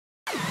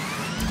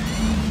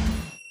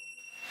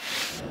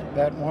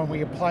that when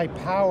we apply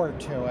power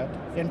to it,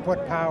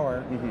 input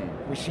power,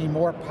 we see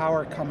more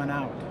power coming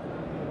out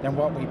than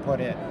what we put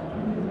in.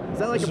 Is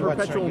that like a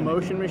perpetual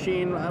motion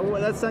machine?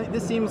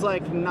 This seems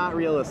like not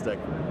realistic.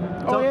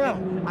 Oh, yeah.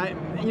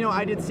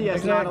 I did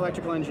CS, not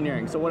electrical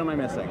engineering, so what am I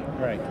missing?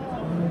 Right.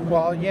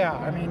 Well, yeah,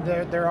 I mean,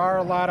 there are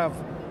a lot of,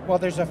 well,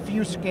 there's a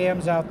few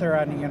scams out there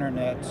on the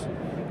internet,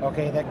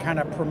 okay, that kind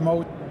of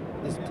promote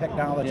this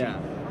technology. Yeah.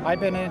 I've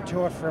been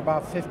into it for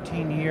about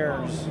 15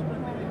 years.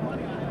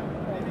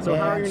 So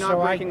how are you not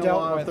breaking the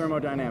law of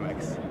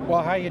thermodynamics?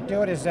 Well, how you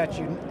do it is that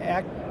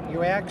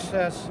you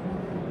access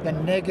the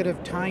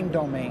negative time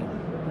domain,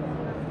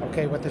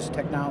 okay, with this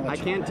technology. I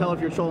can't tell if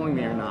you're trolling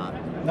me or not.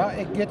 No,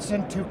 it gets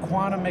into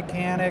quantum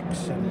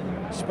mechanics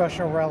and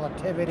special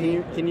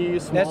relativity. Can you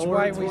use small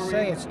words for me? That's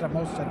why we say it's the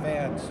most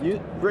advanced.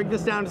 You break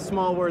this down to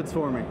small words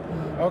for me.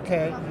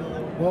 Okay.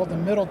 Well, the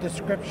middle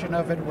description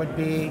of it would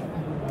be,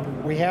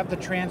 we have the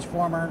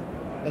transformer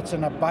that's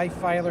in a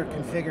bifilar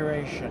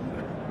configuration,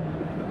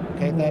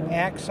 okay, that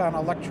acts on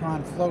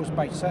electron flows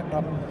by setting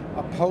up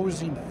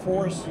opposing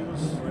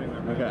forces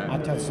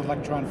onto this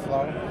electron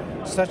flow,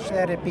 such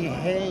that it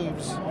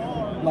behaves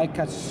like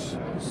a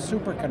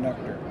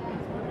superconductor.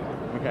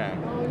 Okay.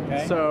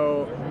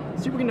 So,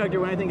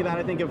 superconductor, when I think of that,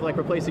 I think of like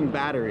replacing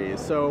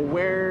batteries. So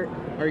where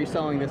are you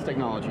selling this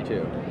technology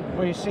to?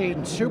 Well, you see,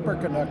 in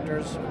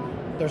superconductors,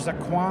 there's a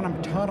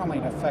quantum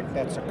tunneling effect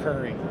that's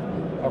occurring,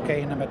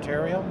 okay, in the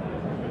material.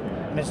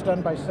 And it's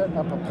done by setting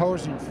up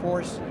opposing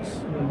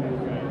forces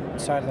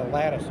inside of the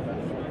lattice.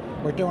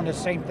 We're doing the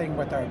same thing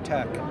with our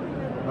tech.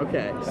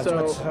 Okay. That's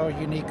what's so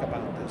unique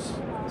about this.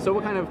 So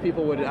what kind of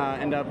people would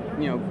end up,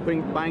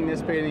 buying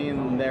this, putting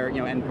in their,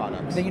 end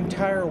products? The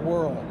entire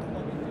world.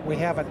 We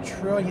have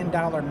 $1 trillion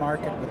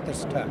market with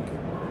this tech.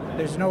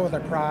 There's no other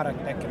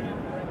product that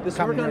can. This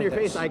smirk on your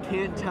face, I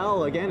can't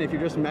tell again if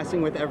you're just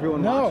messing with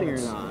everyone watching or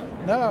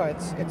not. No,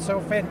 it's so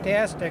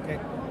fantastic.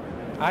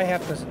 I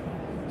have to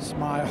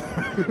smile.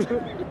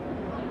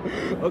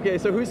 Okay,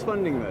 so who's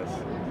funding this?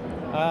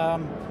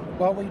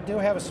 Well, we do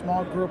have a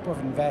small group of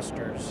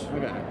investors.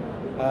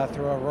 Okay.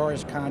 Through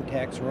Aurora's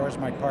contacts. Aurora's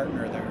my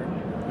partner there.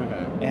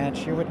 Okay. And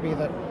she would be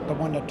the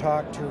one to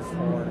talk to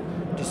for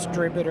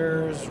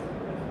distributors,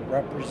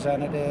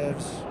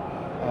 representatives,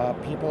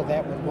 people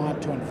that would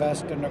want to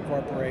invest in the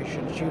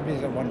corporation. She would be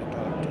the one to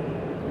talk to.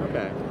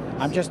 Okay.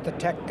 I'm just the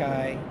tech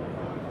guy.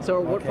 So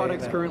what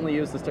products currently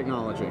use this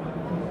technology?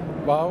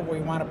 Well, we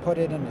want to put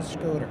it in the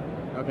scooter.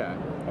 Okay.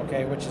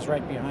 Okay, which is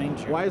right behind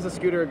you. Why is the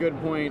scooter a good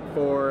point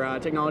for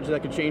technology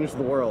that could change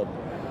the world?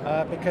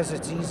 Because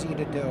it's easy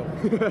to do.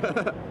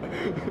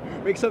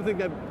 Make something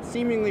that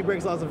seemingly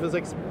breaks laws of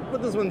physics,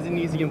 but this one's an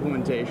easy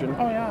implementation.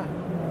 Oh, yeah.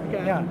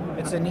 Okay. Yeah,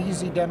 it's an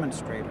easy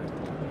demonstrator.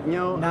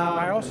 Now,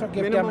 I also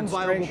give minimum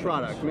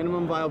demonstrations.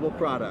 Minimum viable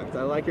product.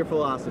 I like your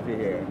philosophy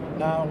here.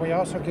 Now, we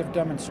also give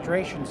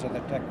demonstrations of the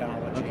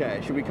technology. Okay,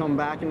 should we come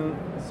back in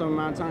some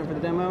amount of time for the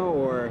demo,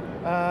 or?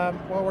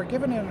 Well, we're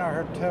giving it in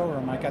our hotel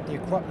room. I got the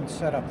equipment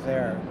set up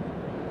there,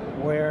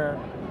 where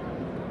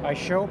I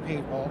show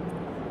people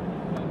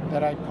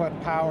that I put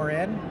power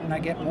in, and I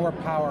get more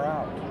power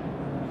out.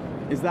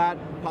 Is that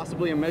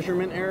possibly a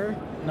measurement error?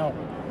 No.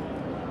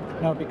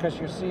 No, because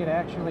you see it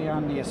actually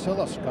on the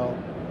oscilloscope,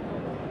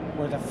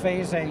 where the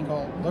phase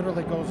angle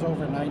literally goes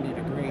over 90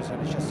 degrees,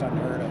 and it's just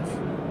unheard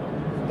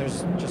of.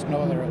 There's just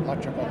no other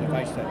electrical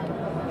device that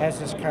has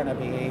this kind of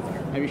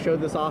behavior. Have you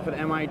showed this off at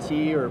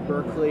MIT or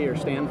Berkeley or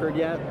Stanford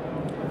yet?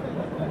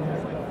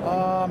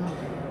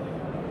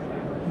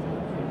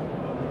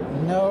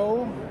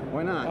 No.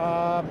 Why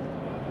not?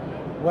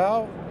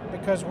 Well,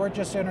 because we're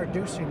just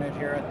introducing it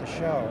here at the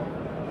show.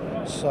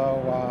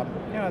 So,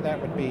 that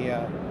would be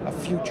a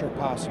future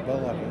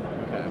possibility.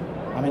 Okay.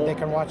 I mean, they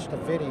can watch the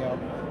video.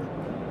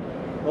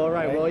 Well, all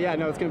right. Well, yeah,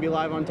 no, it's going to be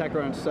live on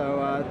Techcrunch.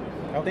 So,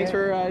 thanks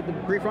for the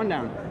brief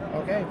rundown.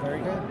 Okay, very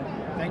good.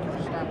 Thank you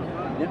for stopping.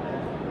 Yep.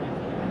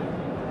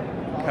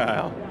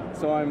 Kyle.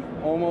 So I'm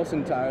almost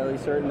entirely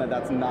certain that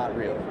that's not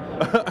real.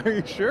 Are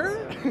you sure?